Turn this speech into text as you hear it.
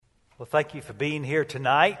Well, thank you for being here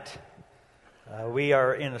tonight. We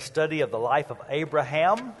are in a study of the life of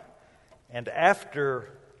Abraham, and after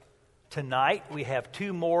tonight, we have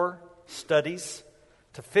 2 more studies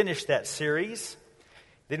to finish that series.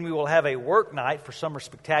 Then we will have a work night for Summer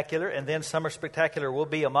Spectacular, and then Summer Spectacular will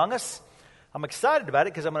be among us. I'm excited about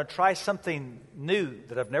it because I'm going to try something new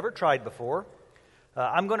that I've never tried before.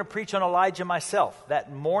 I'm going to preach on Elijah myself.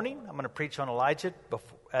 That morning, I'm going to preach on Elijah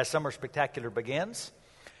as Summer Spectacular begins.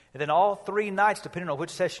 And then all 3 nights, depending on which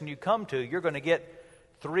session you come to, you're going to get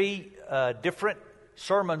 3 different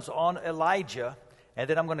sermons on Elijah. And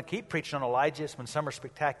then I'm going to keep preaching on Elijah when Summer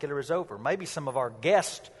Spectacular is over. Maybe some of our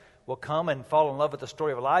guests will come and fall in love with the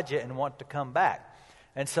story of Elijah and want to come back.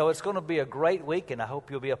 And so it's going to be a great week, and I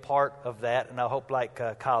hope you'll be a part of that. And I hope, like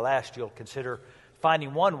Kyle asked, you'll consider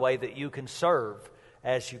finding one way that you can serve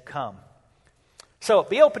as you come. So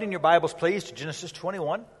be opening your Bibles, please, to Genesis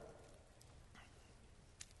 21.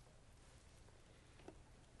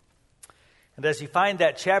 And as you find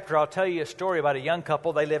that chapter, I'll tell you a story about a young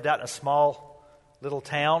couple. They lived out in a small little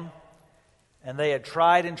town, and they had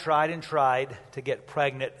tried and tried and tried to get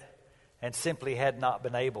pregnant and simply had not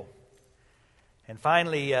been able. And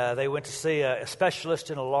finally, they went to see a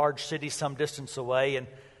specialist in a large city some distance away and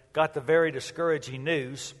got the very discouraging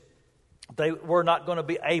news they were not going to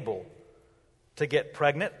be able to get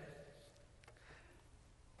pregnant.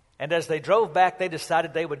 And as they drove back, they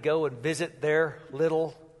decided they would go and visit their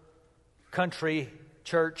little country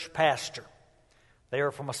church pastor. They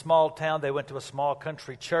were from a small town. They went to a small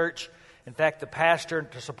country church. In fact, the pastor,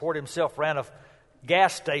 to support himself, ran a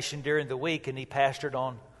gas station during the week, and he pastored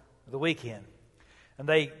on the weekend. And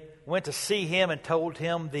they went to see him and told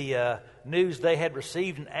him the news they had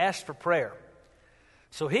received and asked for prayer.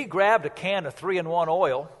 So he grabbed a can of 3-in-1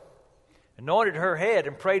 oil, anointed her head,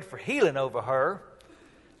 and prayed for healing over her.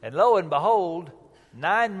 And lo and behold,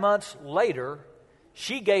 9 months later,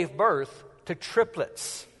 she gave birth to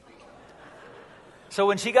triplets. So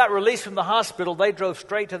when she got released from the hospital, they drove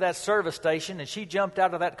straight to that service station, and she jumped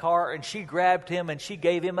out of that car, and she grabbed him, and she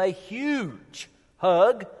gave him a huge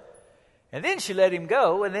hug. And then she let him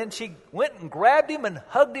go, and then she went and grabbed him and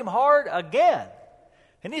hugged him hard again.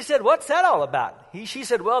 And he said, "What's that all about?" She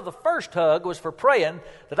said, "Well, the first hug was for praying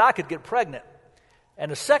that I could get pregnant. And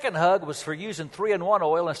the second hug was for using 3-in-1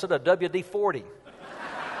 oil instead of WD-40.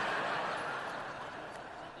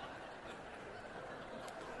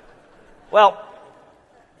 Well,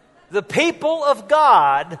 the people of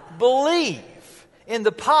God believe in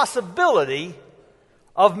the possibility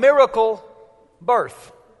of miracle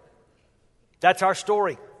birth. That's our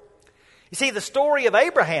story. You see, the story of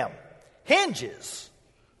Abraham hinges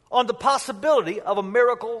on the possibility of a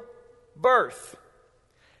miracle birth.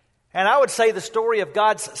 And I would say the story of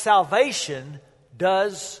God's salvation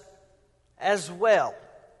does as well.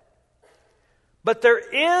 But there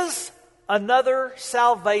is another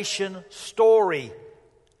salvation story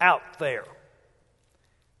out there.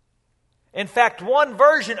 In fact, one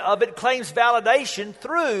version of it claims validation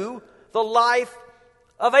through the life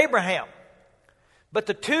of Abraham. But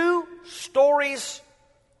the 2 stories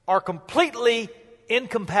are completely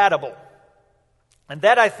incompatible. And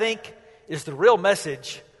that, I think, is the real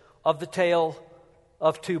message of the tale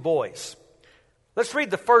of 2 boys. Let's read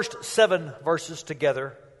the first 7 verses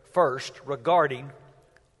together first regarding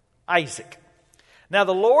Isaac. Now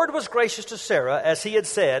the Lord was gracious to Sarah, as he had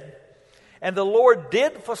said, and the Lord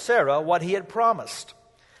did for Sarah what he had promised.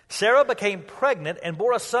 Sarah became pregnant and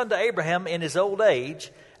bore a son to Abraham in his old age,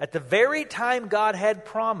 at the very time God had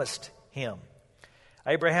promised him.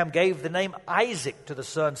 Abraham gave the name Isaac to the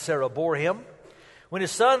son Sarah bore him. When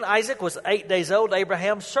his son Isaac was 8 days old,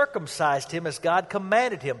 Abraham circumcised him as God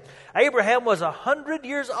commanded him. Abraham was 100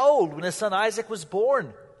 years old when his son Isaac was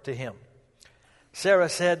born to him. Sarah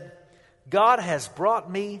said, "God has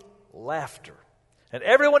brought me laughter, and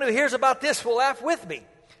everyone who hears about this will laugh with me."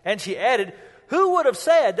 And she added, "Who would have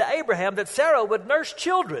said to Abraham that Sarah would nurse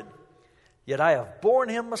children? Yet I have borne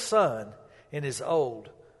him a son in his old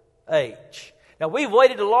age." Now, we've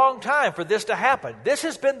waited a long time for this to happen. This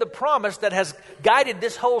has been the promise that has guided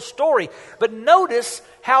this whole story. But notice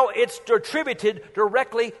how it's attributed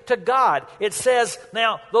directly to God. It says,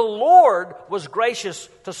 now, the Lord was gracious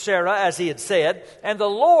to Sarah, as he had said, and the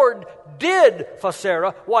Lord did for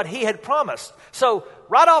Sarah what he had promised. So,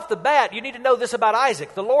 right off the bat, you need to know this about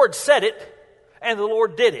Isaac. The Lord said it, and the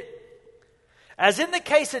Lord did it. As in the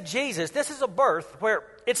case of Jesus, this is a birth where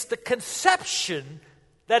it's the conception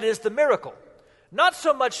that is the miracle. Not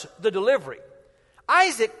so much the delivery.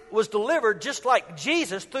 Isaac was delivered just like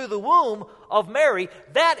Jesus through the womb of Mary.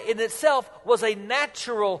 That in itself was a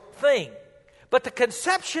natural thing. But the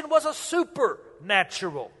conception was a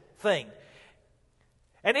supernatural thing.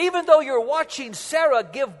 And even though you're watching Sarah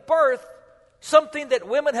give birth, something that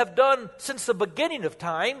women have done since the beginning of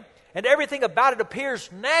time, and everything about it appears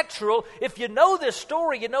natural, if you know this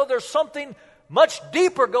story, you know there's something much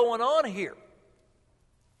deeper going on here.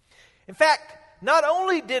 In fact, not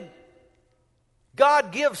only did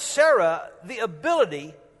God give Sarah the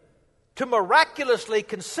ability to miraculously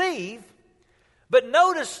conceive, but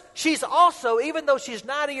notice she's also, even though she's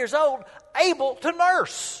 90 years old, able to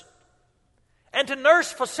nurse. And to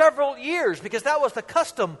nurse for several years, because that was the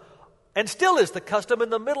custom, and still is the custom in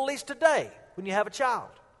the Middle East today when you have a child.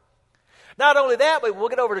 Not only that, but we'll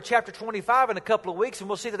get over to chapter 25 in a couple of weeks, and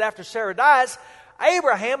we'll see that after Sarah dies,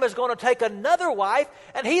 Abraham is going to take another wife,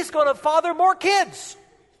 and he's going to father more kids.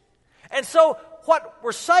 And so what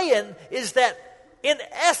we're saying is that, in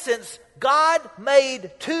essence, God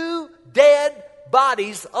made two dead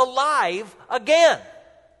bodies alive again.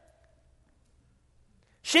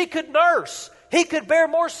 She could nurse. He could bear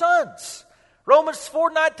more sons. Romans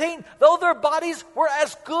 4:19, though their bodies were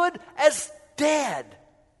as good as dead,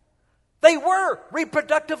 they were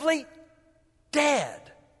reproductively dead.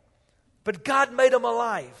 But God made them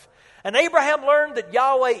alive. And Abraham learned that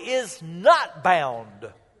Yahweh is not bound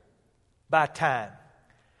by time.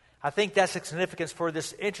 I think that's the significance for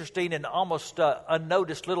this interesting and almost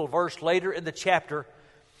unnoticed little verse later in the chapter.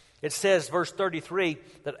 It says, verse 33,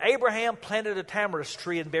 that Abraham planted a tamarisk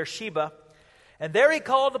tree in Beersheba, and there he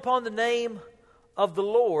called upon the name of the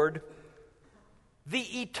Lord,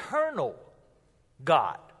 the eternal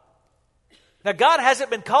God. Now, God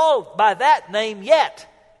hasn't been called by that name yet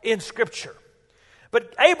in Scripture.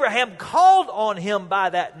 But Abraham called on him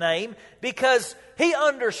by that name because he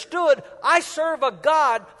understood, I serve a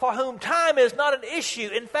God for whom time is not an issue.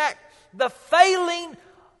 In fact, the failing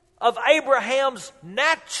of Abraham's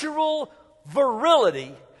natural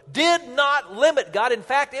virility did not limit God. In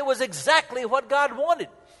fact, it was exactly what God wanted.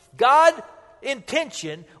 God's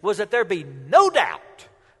intention was that there be no doubt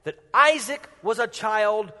that Isaac was a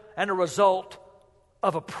child and a result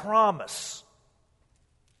of a promise.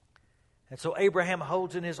 And so Abraham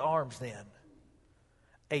holds in his arms then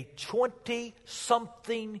a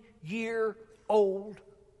 20-something-year-old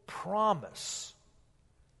promise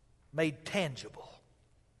made tangible.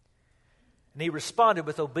 And he responded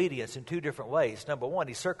with obedience in two different ways. Number one,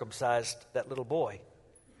 he circumcised that little boy.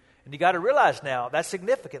 And you got to realize now, that's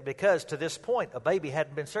significant because to this point, a baby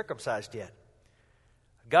hadn't been circumcised yet.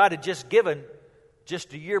 God had just given,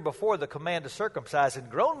 just a year before, the command to circumcise, and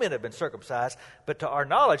grown men had been circumcised. But to our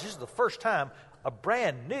knowledge, this is the first time a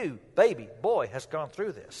brand new baby boy has gone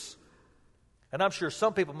through this. And I'm sure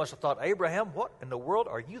some people must have thought, Abraham, what in the world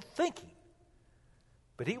are you thinking?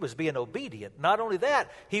 But he was being obedient. Not only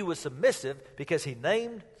that, he was submissive because he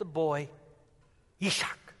named the boy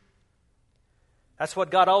Ishak. That's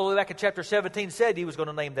what God all the way back in chapter 17 said he was going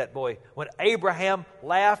to name that boy. When Abraham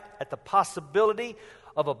laughed at the possibility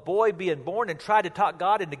of a boy being born and tried to talk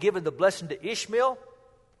God into giving the blessing to Ishmael,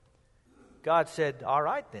 God said, all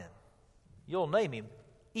right then, you'll name him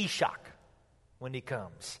Ishak when he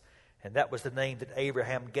comes. And that was the name that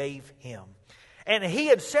Abraham gave him. And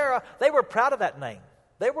he and Sarah, they were proud of that name.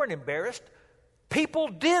 They weren't embarrassed. People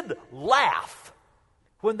did laugh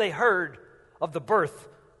when they heard of the birth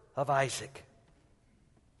of Isaac.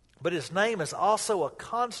 But his name is also a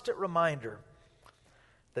constant reminder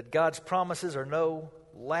that God's promises are no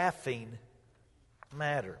laughing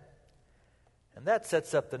matter. And that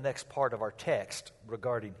sets up the next part of our text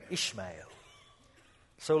regarding Ishmael.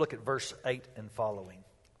 So look at verse 8 and following.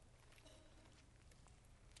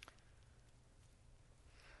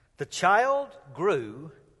 The child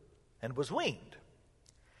grew and was weaned.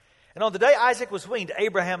 And on the day Isaac was weaned,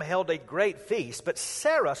 Abraham held a great feast. But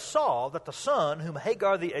Sarah saw that the son whom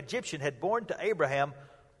Hagar the Egyptian had borne to Abraham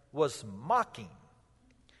was mocking.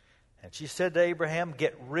 And she said to Abraham,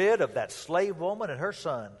 get rid of that slave woman and her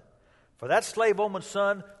son, for that slave woman's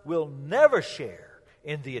son will never share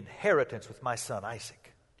in the inheritance with my son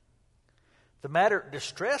Isaac. The matter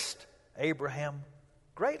distressed Abraham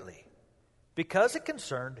greatly, because it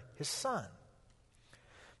concerned his son.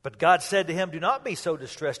 But God said to him, do not be so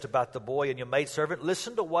distressed about the boy and your maidservant.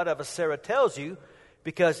 Listen to whatever Sarah tells you,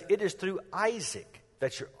 because it is through Isaac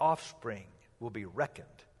that your offspring will be reckoned.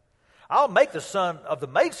 I'll make the son of the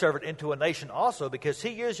maidservant into a nation also, because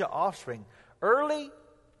he is your offspring. Early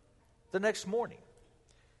the next morning.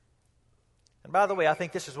 And by the way, I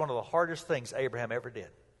think this is one of the hardest things Abraham ever did.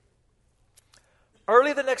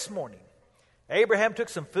 Early the next morning, Abraham took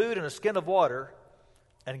some food and a skin of water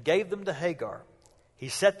and gave them to Hagar. He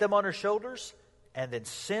set them on her shoulders and then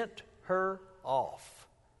sent her off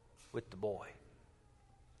with the boy.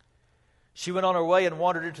 She went on her way and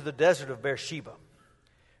wandered into the desert of Beersheba.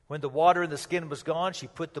 When the water in the skin was gone, she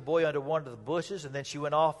put the boy under one of the bushes, and then she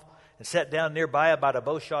went off and sat down nearby about a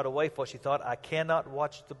bow shot away, for she thought, I cannot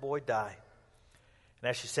watch the boy die. And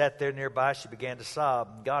as she sat there nearby, she began to sob.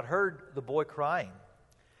 And God heard the boy crying.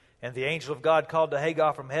 And the angel of God called to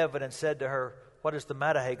Hagar from heaven and said to her, What is the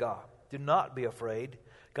matter, Hagar? Do not be afraid.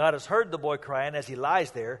 God has heard the boy crying as he lies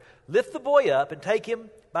there. Lift the boy up and take him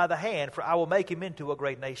by the hand, for I will make him into a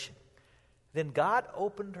great nation. Then God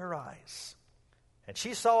opened her eyes, and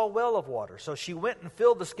she saw a well of water. So she went and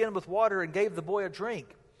filled the skin with water and gave the boy a drink.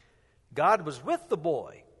 God was with the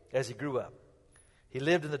boy as he grew up. He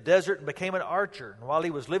lived in the desert and became an archer. And while he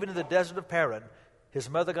was living in the desert of Paran, his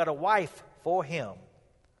mother got a wife for him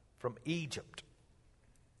from Egypt.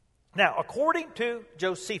 Now, according to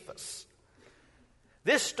Josephus,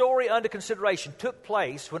 this story under consideration took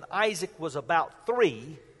place when Isaac was about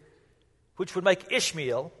 3, which would make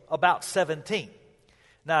Ishmael about 17.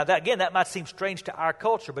 Now, that might seem strange to our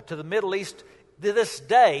culture, but to the Middle East, to this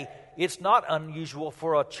day, it's not unusual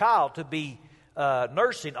for a child to be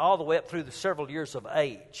nursing all the way up through the several years of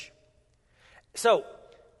age. So,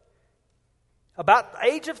 about the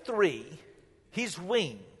age of 3, he's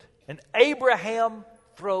weaned, and Abraham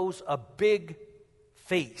throws a big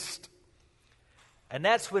feast. And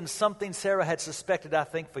that's when something Sarah had suspected, I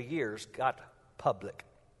think, for years, got public.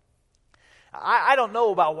 I don't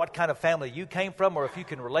know about what kind of family you came from or if you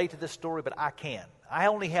can relate to this story, but I can. I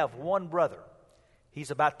only have one brother.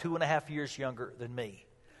 He's about 2.5 years younger than me.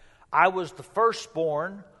 I was the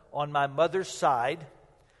firstborn on my mother's side,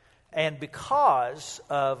 and because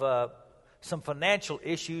of some financial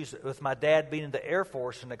issues with my dad being in the Air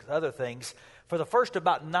Force and other things, for the first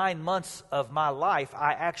about 9 months of my life,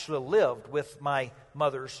 I actually lived with my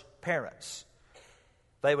mother's parents.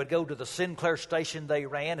 They would go to the Sinclair station they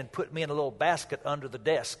ran and put me in a little basket under the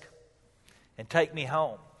desk and take me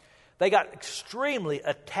home. They got extremely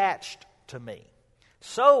attached to me.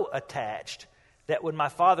 So attached that when my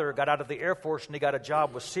father got out of the Air Force and he got a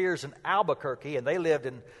job with Sears in Albuquerque, and they lived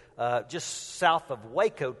in just south of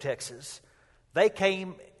Waco, Texas, they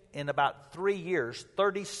came in about 3 years,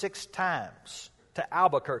 36 times to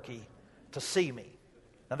Albuquerque to see me.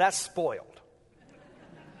 Now that's spoiled.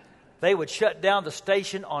 They would shut down the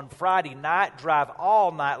station on Friday night, drive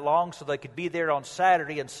all night long so they could be there on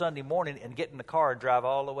Saturday and Sunday morning and get in the car and drive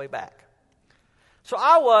all the way back. So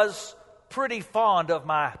I was pretty fond of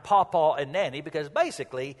my pawpaw and nanny because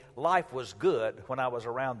basically life was good when I was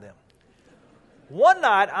around them. One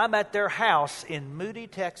night I'm at their house in Moody,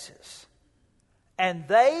 Texas, and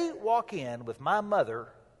they walk in with my mother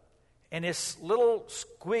and this little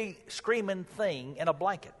screaming thing in a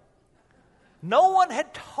blanket. No one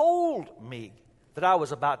had told me that I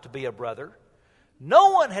was about to be a brother.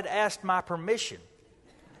 No one had asked my permission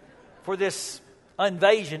for this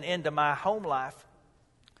invasion into my home life.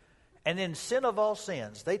 And in sin of all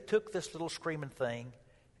sins, they took this little screaming thing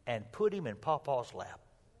and put him in Pawpaw's lap.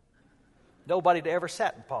 Nobody had ever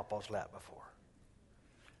sat in Pawpaw's lap before.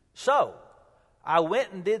 So, I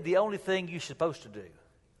went and did the only thing you're supposed to do.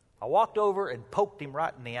 I walked over and poked him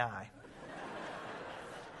right in the eye.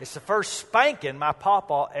 It's the first spanking my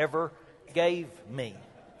pawpaw ever gave me.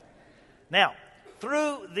 Now,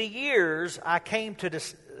 through the years, I came to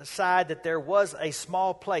decide that there was a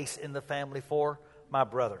small place in the family for my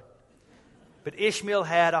brother. But Ishmael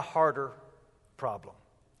had a harder problem.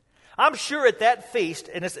 I'm sure at that feast,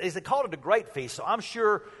 and they called it a great feast, so I'm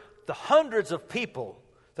sure the hundreds of people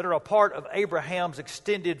that are a part of Abraham's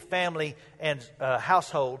extended family and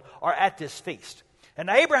household are at this feast. And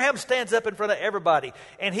Abraham stands up in front of everybody,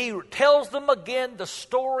 and he tells them again the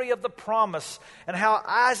story of the promise and how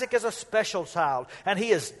Isaac is a special child, and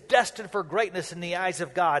he is destined for greatness in the eyes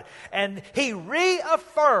of God. And he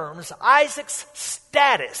reaffirms Isaac's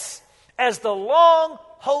status as the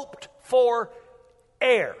long-hoped-for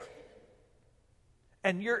heir.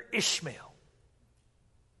 And you're Ishmael.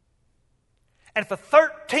 And for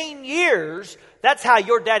 13 years, that's how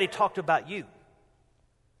your daddy talked about you.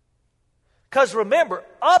 Because remember,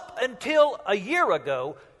 up until a year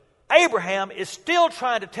ago, Abraham is still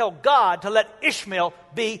trying to tell God to let Ishmael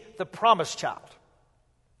be the promised child.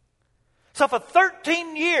 So for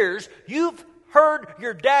 13 years, you've heard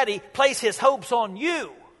your daddy place his hopes on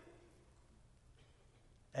you.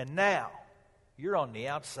 And now, you're on the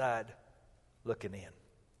outside looking in.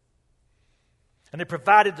 And it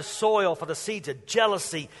provided the soil for the seeds of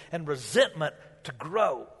jealousy and resentment to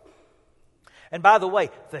grow. And by the way,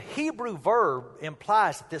 the Hebrew verb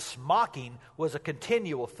implies that this mocking was a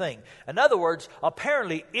continual thing. In other words,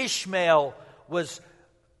 apparently Ishmael was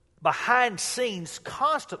behind scenes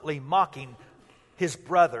constantly mocking his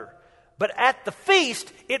brother. But at the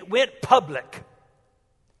feast, it went public.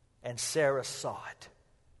 And Sarah saw it.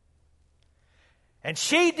 And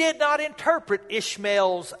she did not interpret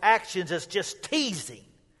Ishmael's actions as just teasing.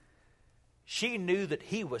 She knew that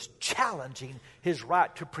he was challenging his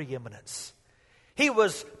right to preeminence. He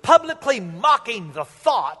was publicly mocking the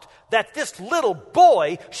thought that this little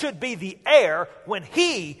boy should be the heir when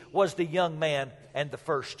he was the young man and the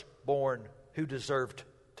firstborn who deserved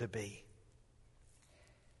to be.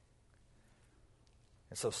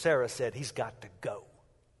 And so Sarah said, he's got to go.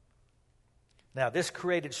 Now, this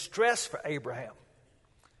created stress for Abraham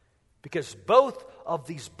because both of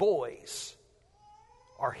these boys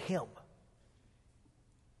are him.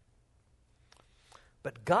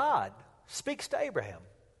 But God speaks to Abraham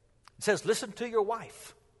and says, listen to your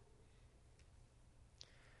wife.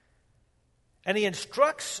 And he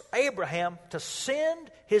instructs Abraham to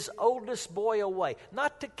send his oldest boy away,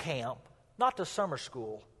 not to camp, not to summer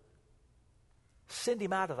school. Send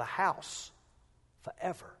him out of the house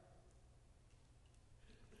forever.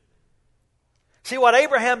 See, what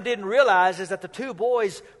Abraham didn't realize is that the two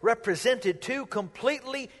boys represented two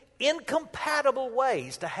completely incompatible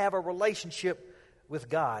ways to have a relationship with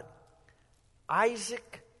God.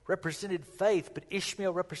 Isaac represented faith, but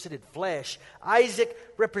Ishmael represented flesh. Isaac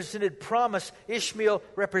represented promise. Ishmael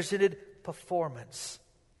represented performance.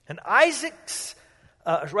 And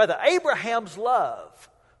Abraham's love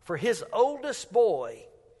for his oldest boy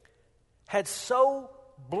had so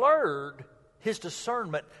blurred his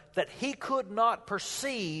discernment that he could not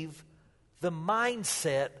perceive the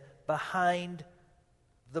mindset behind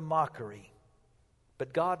the mockery.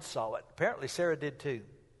 But God saw it. Apparently Sarah did too.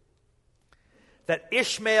 That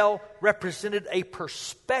Ishmael represented a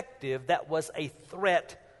perspective that was a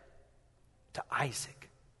threat to Isaac.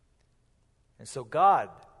 And so God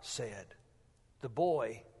said, the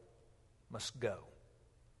boy must go.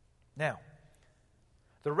 Now,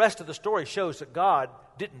 the rest of the story shows that God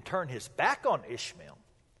didn't turn his back on Ishmael.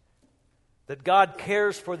 That God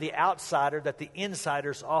cares for the outsider that the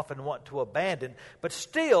insiders often want to abandon. But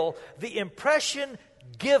still, the impression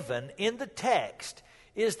given in the text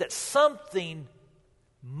is that something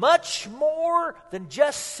much more than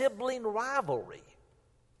just sibling rivalry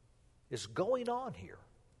is going on here.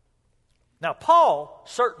 Now, Paul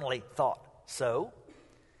certainly thought so.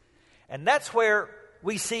 And that's where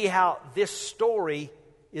we see how this story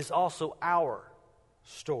is also our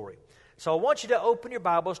story. So I want you to open your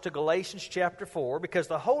Bibles to Galatians chapter 4 because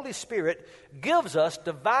the Holy Spirit gives us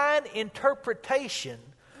divine interpretation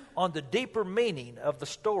on the deeper meaning of the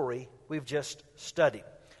story we've just studied.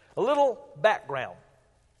 A little background.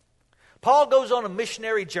 Paul goes on a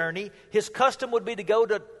missionary journey. His custom would be to go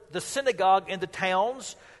to the synagogue in the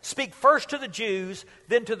towns, speak first to the Jews,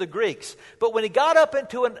 then to the Greeks. But when he got up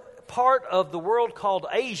into a part of the world called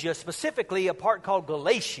Asia, specifically a part called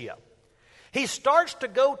Galatia, he starts to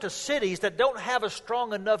go to cities that don't have a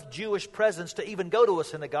strong enough Jewish presence to even go to a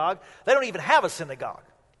synagogue. They don't even have a synagogue.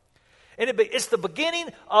 And it's the beginning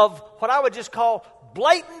of what I would just call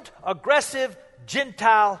blatant, aggressive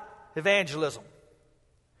Gentile evangelism.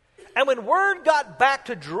 And when word got back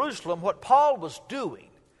to Jerusalem what Paul was doing,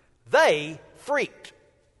 they freaked.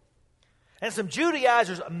 And some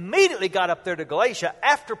Judaizers immediately got up there to Galatia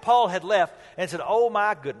after Paul had left and said, oh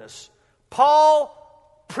my goodness, Paul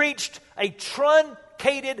preached a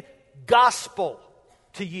truncated gospel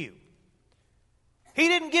to you. He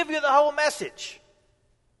didn't give you the whole message.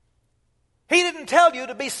 He didn't tell you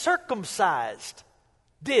to be circumcised,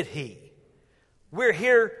 did he? We're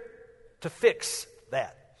here to fix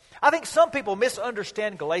that. I think some people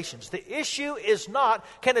misunderstand Galatians. The issue is not,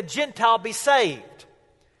 can a Gentile be saved?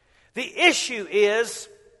 The issue is,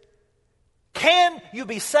 can you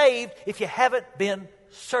be saved if you haven't been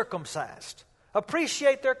circumcised?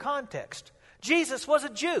 Appreciate their context. Jesus was a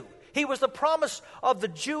Jew. He was the promise of the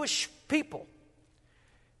Jewish people.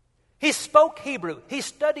 He spoke Hebrew. He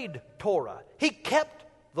studied Torah. He kept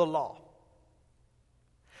the law.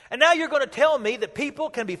 And now you're going to tell me that people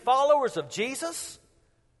can be followers of Jesus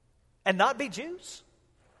and not be Jews?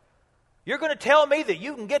 You're going to tell me that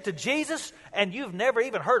you can get to Jesus and you've never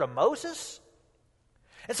even heard of Moses?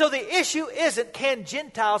 And so the issue isn't, can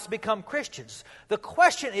Gentiles become Christians? The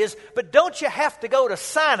question is, but don't you have to go to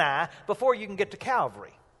Sinai before you can get to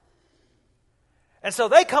Calvary? And so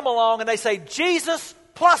they come along and they say, Jesus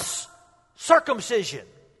plus circumcision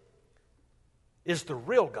is the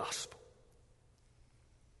real gospel.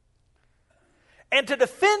 And to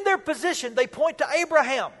defend their position, they point to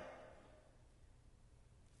Abraham.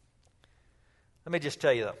 Let me just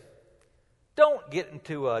tell you, though, don't get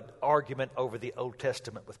into an argument over the Old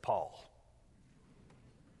Testament with Paul.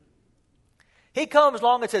 He comes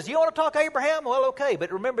along and says, you want to talk Abraham? Well, okay,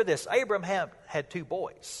 but remember this. Abraham had 2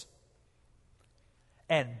 boys.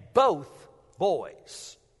 And both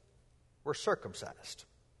boys were circumcised.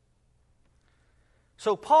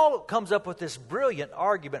 So Paul comes up with this brilliant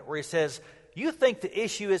argument where he says, you think the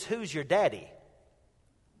issue is who's your daddy?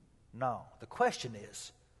 No, the question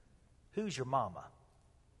is, who's your mama?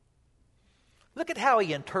 Look at how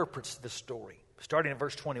he interprets the story, starting in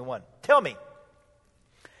verse 21. Tell me,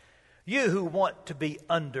 you who want to be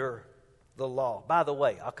under the law. By the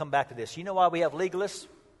way, I'll come back to this. You know why we have legalists?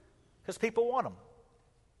 Because people want them.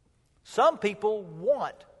 Some people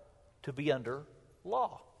want to be under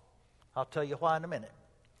law. I'll tell you why in a minute.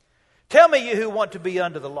 Tell me, you who want to be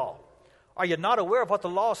under the law. Are you not aware of what the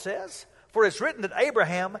law says? For it's written that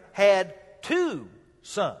Abraham had 2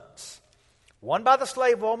 sons, one by the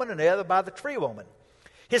slave woman and the other by the free woman.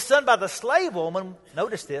 His son by the slave woman,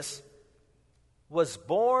 notice this, was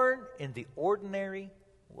born in the ordinary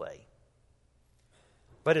way.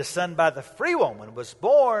 But his son by the free woman was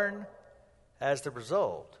born as the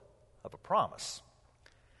result of a promise.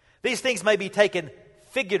 These things may be taken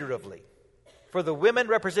figuratively, for the women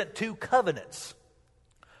represent 2 covenants.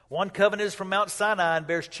 One covenant is from Mount Sinai and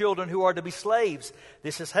bears children who are to be slaves.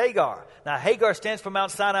 This is Hagar. Now, Hagar stands for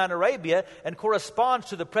Mount Sinai in Arabia and corresponds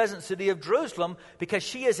to the present city of Jerusalem because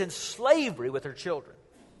she is in slavery with her children.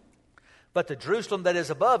 But the Jerusalem that is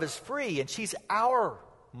above is free, and she's our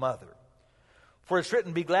mother. For it's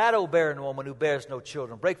written, be glad, O barren woman who bears no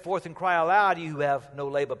children. Break forth and cry aloud, you who have no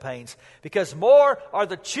labor pains. Because more are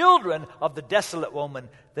the children of the desolate woman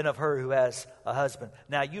than of her who has a husband.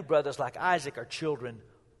 Now you brothers like Isaac are children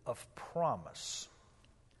of promise.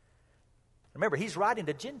 Remember, he's writing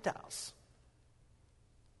to Gentiles.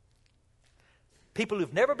 People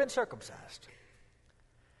who've never been circumcised.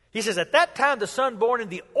 He says, at that time the son born in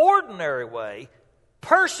the ordinary way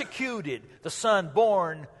persecuted the son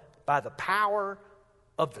born by the power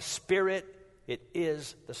of the Spirit. It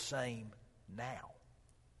is the same now.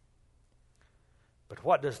 But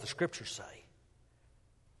what does the Scripture say?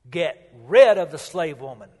 Get rid of the slave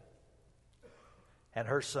woman and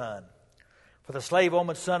her son. For the slave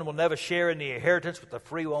woman's son will never share in the inheritance with the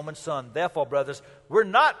free woman's son. Therefore, brothers, we're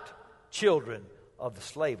not children of the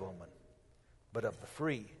slave woman, but of the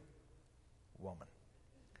free woman.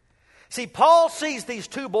 See, Paul sees these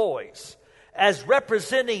 2 boys as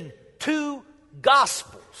representing 2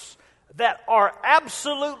 gospels that are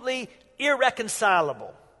absolutely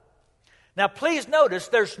irreconcilable. Now, please notice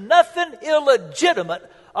there's nothing illegitimate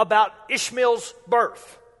about Ishmael's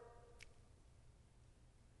birth.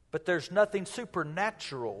 But there's nothing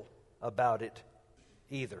supernatural about it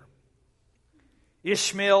either.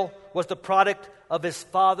 Ishmael was the product of his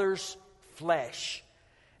father's flesh.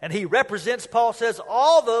 And he represents, Paul says,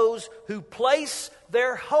 all those who place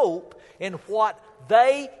their hope in what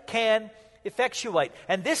they can effectuate.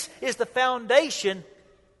 And this is the foundation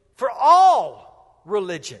for all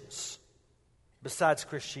religions besides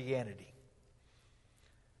Christianity.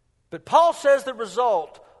 But Paul says the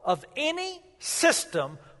result of any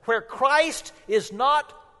system where Christ is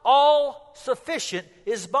not all sufficient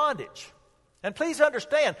is bondage. And please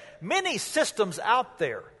understand, many systems out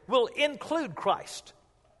there will include Christ.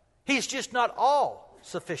 He's just not all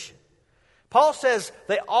sufficient. Paul says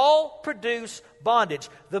they all produce bondage.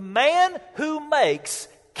 The man who makes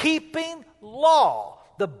keeping law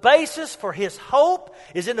the basis for his hope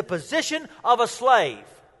is in the position of a slave.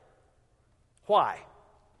 Why?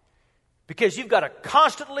 Because you've got to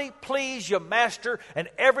constantly please your master, and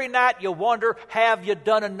every night you wonder, have you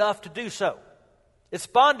done enough to do so? It's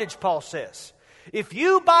bondage, Paul says. If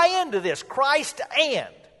you buy into this, Christ and,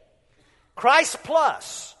 Christ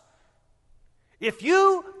plus, if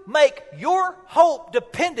you make your hope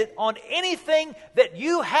dependent on anything that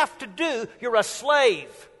you have to do, you're a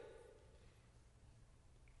slave.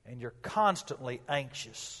 And you're constantly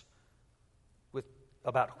anxious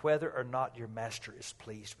about whether or not your master is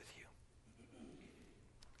pleased with you.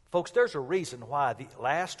 Folks, there's a reason why the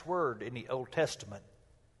last word in the Old Testament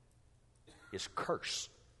is curse.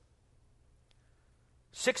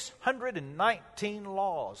 619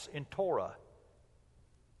 laws in Torah,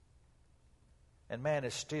 and man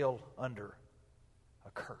is still under a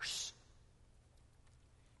curse.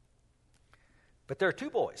 But there are 2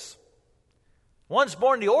 boys. One's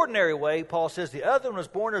born the ordinary way, Paul says. The other one was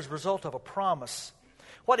born as a result of a promise.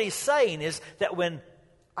 What he's saying is that when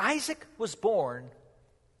Isaac was born,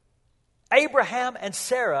 Abraham and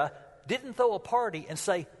Sarah didn't throw a party and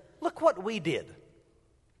say, look what we did.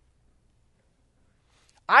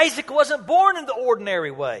 Isaac wasn't born in the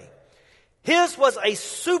ordinary way. His was a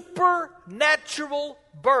supernatural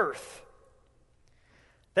birth.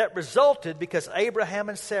 that resulted because Abraham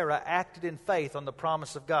and Sarah acted in faith on the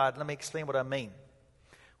promise of God. Let me explain what I mean.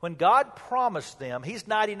 When God promised them, he's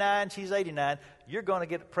 99, she's 89, you're going to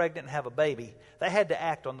get pregnant and have a baby, they had to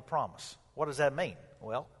act on the promise. What does that mean?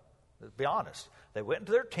 Well, let's be honest. They went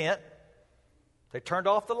into their tent, they turned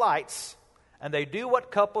off the lights, and they do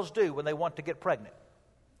what couples do when they want to get pregnant.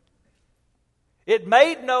 It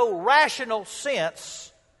made no rational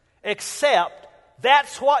sense except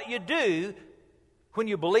that's what you do when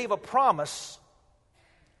you believe a promise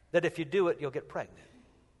that if you do it, you'll get pregnant.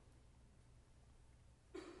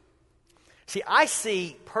 See, I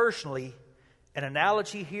see personally an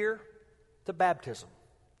analogy here to baptism.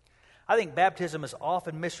 I think baptism is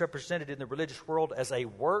often misrepresented in the religious world as a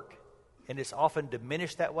work, and it's often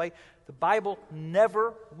diminished that way. The Bible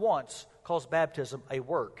never once calls baptism a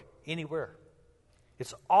work anywhere.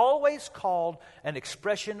 It's always called an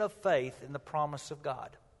expression of faith in the promise of God.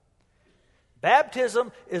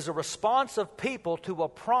 Baptism is a response of people to a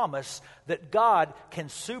promise that God can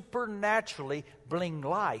supernaturally bring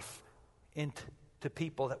life into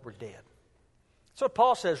people that were dead. That's what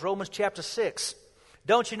Paul says, Romans chapter 6.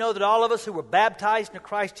 Don't you know that all of us who were baptized into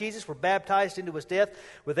Christ Jesus were baptized into his death?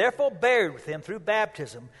 We're therefore buried with him through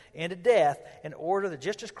baptism into death, in order that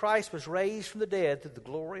just as Christ was raised from the dead through the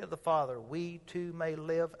glory of the Father, we too may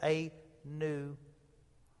live a new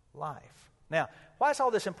life. Now, why is all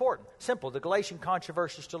this important? Simple, the Galatian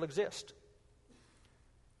controversy still exists.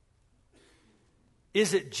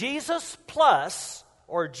 Is it Jesus plus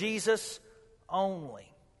or Jesus only?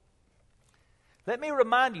 Let me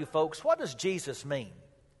remind you, folks, what does Jesus mean?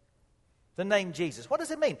 The name Jesus. What does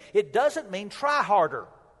it mean? It doesn't mean try harder.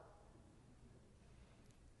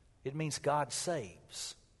 It means God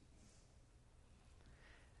saves.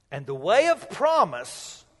 And the way of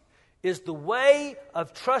promise is the way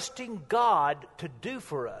of trusting God to do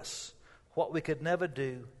for us what we could never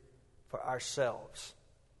do for ourselves.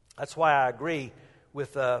 That's why I agree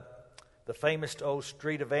with the famous old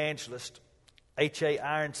street evangelist, H.A.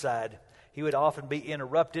 Ironside. He would often be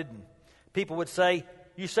interrupted, and people would say,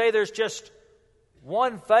 you say there's just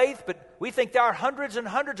one faith, but we think there are hundreds and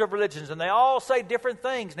hundreds of religions, and they all say different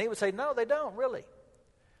things. And he would say, no, they don't, really.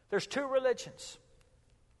 There's two religions.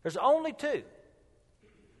 There's only two.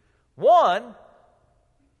 One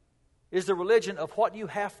is the religion of what you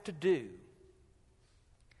have to do,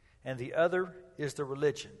 and the other is the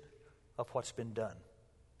religion of what's been done.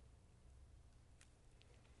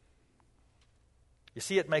 You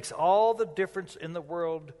see, it makes all the difference in the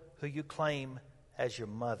world who you claim as your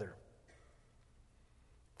mother.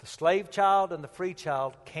 The slave child and the free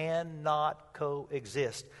child cannot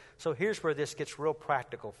coexist. So here's where this gets real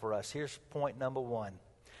practical for us. Here's point number one.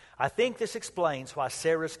 I think this explains why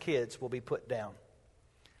Sarah's kids will be put down.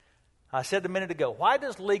 I said a minute ago, why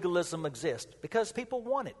does legalism exist? Because people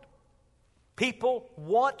want it. People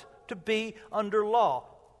want to be under law.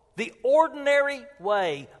 The ordinary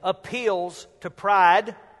way appeals to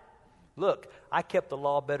pride. Look, I kept the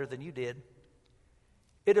law better than you did.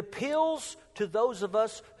 It appeals to those of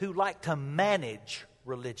us who like to manage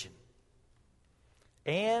religion.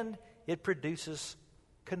 And it produces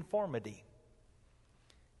conformity.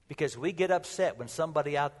 Because we get upset when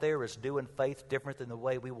somebody out there is doing faith different than the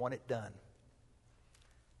way we want it done.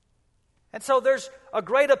 And so there's a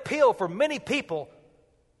great appeal for many people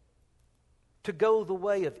to go the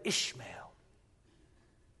way of Ishmael.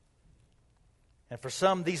 And for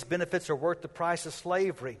some, these benefits are worth the price of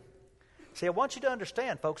slavery. See, I want you to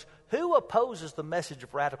understand, folks, who opposes the message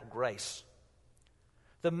of radical grace?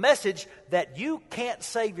 The message that you can't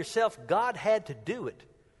save yourself, God had to do it.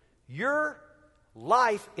 Your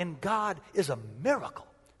life in God is a miracle.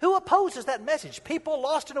 Who opposes that message? People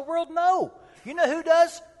lost in the world? No. You know who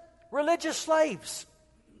does? Religious slaves.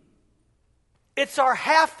 It's our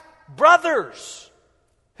half-brothers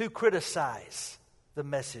who criticize the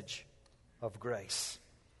message of grace.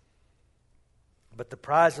 But the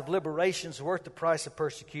prize of liberation is worth the price of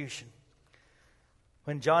persecution.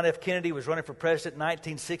 When John F. Kennedy was running for president in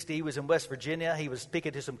 1960, he was in West Virginia. He was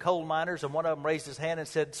speaking to some coal miners, and one of them raised his hand and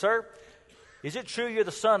said, "Sir, is it true you're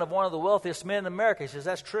the son of one of the wealthiest men in America?" He says,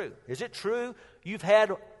 "That's true." "Is it true you've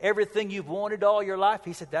had everything you've wanted all your life?"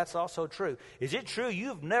 He said, "That's also true." "Is it true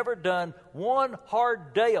you've never done one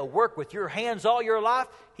hard day of work with your hands all your life?"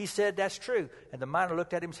 He said, "That's true." And the miner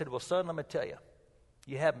looked at him and said, "Well, son, let me tell you,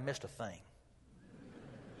 you haven't missed a thing."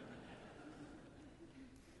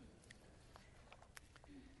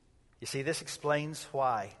 You see, this explains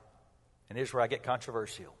why, and here's where I get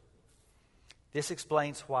controversial. This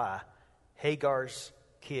explains why Hagar's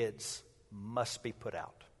kids must be put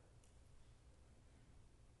out.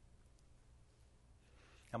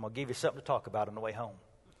 I'm going to give you something to talk about on the way home.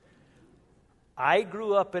 I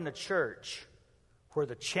grew up in a church where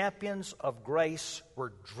the champions of grace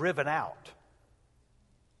were driven out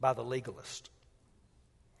by the legalist.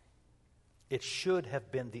 It should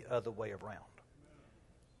have been the other way around.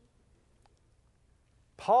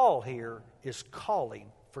 Paul here is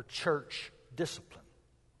calling for church discipline.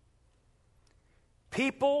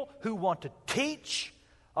 People who want to teach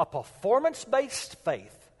a performance-based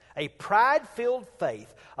faith, a pride-filled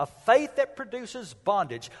faith, a faith that produces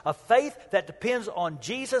bondage, a faith that depends on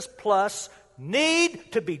Jesus plus,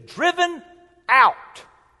 need to be driven out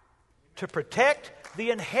to protect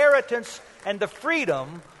the inheritance and the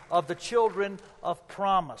freedom of the children of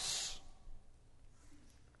promise.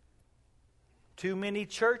 Too many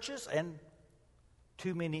churches and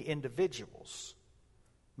too many individuals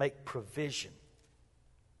make provision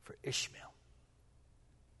for Ishmael.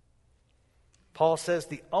 Paul says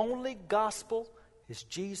the only gospel is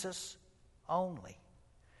Jesus only.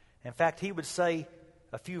 In fact, he would say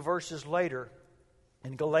a few verses later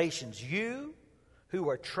in Galatians, you who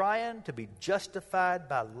are trying to be justified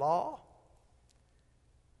by law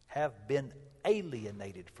have been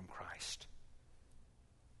alienated from Christ.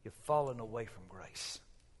 You've fallen away from grace.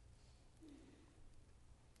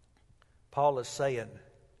 Paul is saying,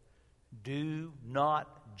 do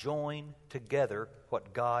not join together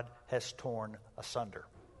what God has torn asunder.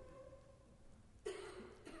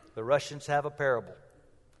 The Russians have a parable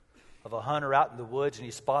of a hunter out in the woods and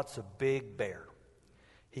he spots a big bear.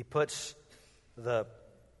 He puts the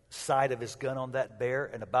sight of his gun on that bear,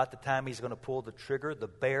 and about the time he's going to pull the trigger, the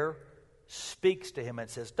bear speaks to him and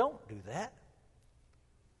says, don't do that.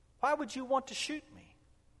 Why would you want to shoot me?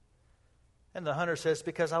 And the hunter says,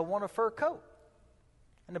 because I want a fur coat.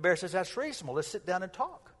 And the bear says, that's reasonable. Let's sit down and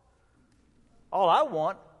talk. All I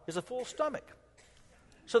want is a full stomach.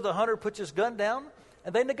 So the hunter puts his gun down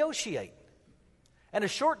and they negotiate. And a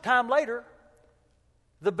short time later,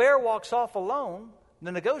 the bear walks off alone.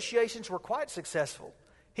 The negotiations were quite successful.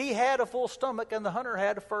 He had a full stomach and the hunter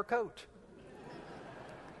had a fur coat.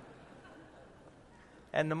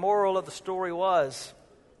 And the moral of the story was,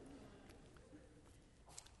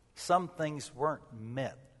 some things weren't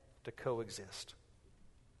meant to coexist.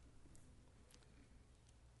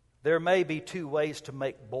 There may be two ways to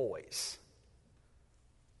make boys,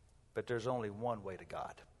 but there's only one way to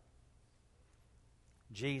God.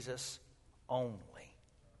 Jesus only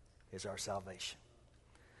is our salvation.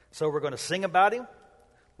 So we're going to sing about Him.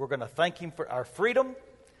 We're going to thank Him for our freedom.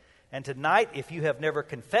 And tonight, if you have never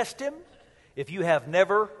confessed Him, if you have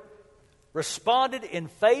never responded in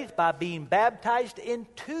faith by being baptized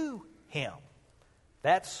into Him,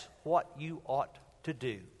 that's what you ought to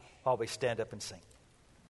do while we stand up and sing.